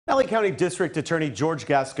LA County District Attorney George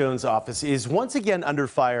Gascon's office is once again under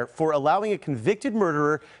fire for allowing a convicted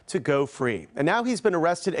murderer to go free. And now he's been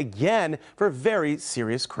arrested again for very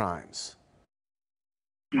serious crimes.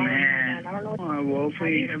 Man, well,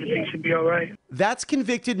 hopefully everything should be all right. That's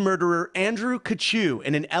convicted murderer Andrew Cachu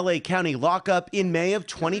in an LA County lockup in May of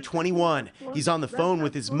 2021. He's on the phone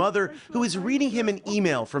with his mother, who is reading him an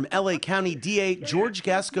email from LA County DA George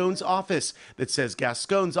Gascon's office that says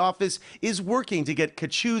Gascon's office is working to get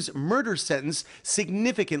Cachu's murder sentence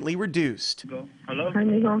significantly reduced. Hello?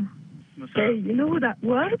 What's Hey, up? you know who that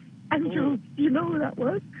was? Andrew, you know who that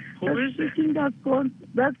was? Who is it?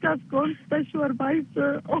 That's Gascon's special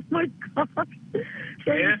advisor. Oh my God.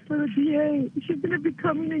 Yeah? For the DA. She's going to be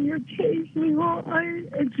coming in your case.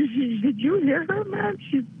 Did you hear her, man?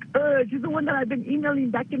 She's good. She's the one that I've been emailing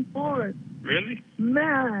back and forth. Really?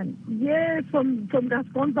 Man, yes, from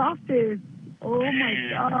Gascon's office. Oh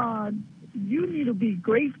my God. You need to be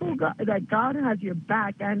grateful that God has your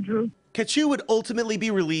back, Andrew. Cachu would ultimately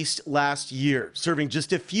be released last year, serving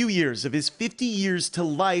just a few years of his 50 years to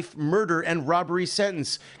life murder and robbery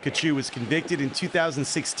sentence. Cachu was convicted in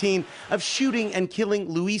 2016 of shooting and killing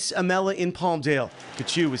Luis Amela in Palmdale.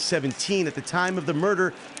 Cachu was 17 at the time of the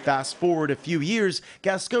murder. Fast forward a few years,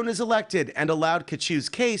 Gascon is elected and allowed Cachu's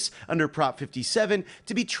case under Prop 57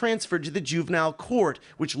 to be transferred to the juvenile court,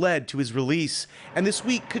 which led to his release. And this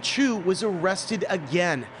week, Cachu was arrested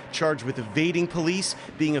again, charged with evading police,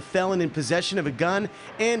 being a felon in possession of a gun,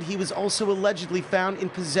 and he was also allegedly found in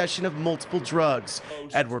possession of multiple drugs.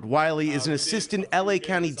 Edward Wiley is an assistant LA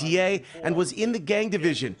County DA and was in the gang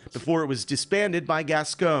division before it was disbanded by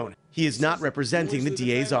Gascon. He is not representing the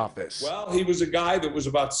DA's office. Well, he was a guy that was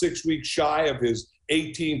about 6 weeks shy of his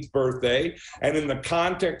 18th birthday. And in the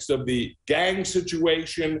context of the gang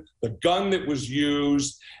situation, the gun that was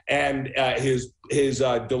used, and his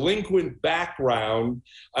delinquent background,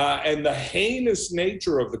 and the heinous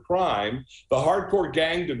nature of the crime, the hardcore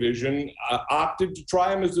gang division opted to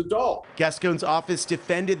try him as an adult. Gascon's office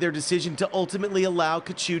defended their decision to ultimately allow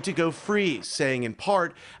Cachu to go free, saying in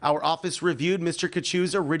part, "Our office reviewed Mr.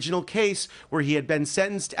 Cachu's original case where he had been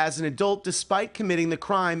sentenced as an adult despite committing the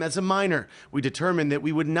crime as a minor. We determined that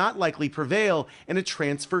we would not likely prevail in a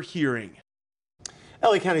transfer hearing."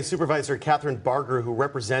 LA County Supervisor Catherine Barger, who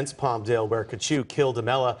represents Palmdale, where Cachu killed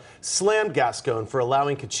Amela, slammed Gascon for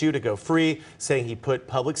allowing Cachu to go free, saying he put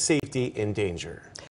public safety in danger.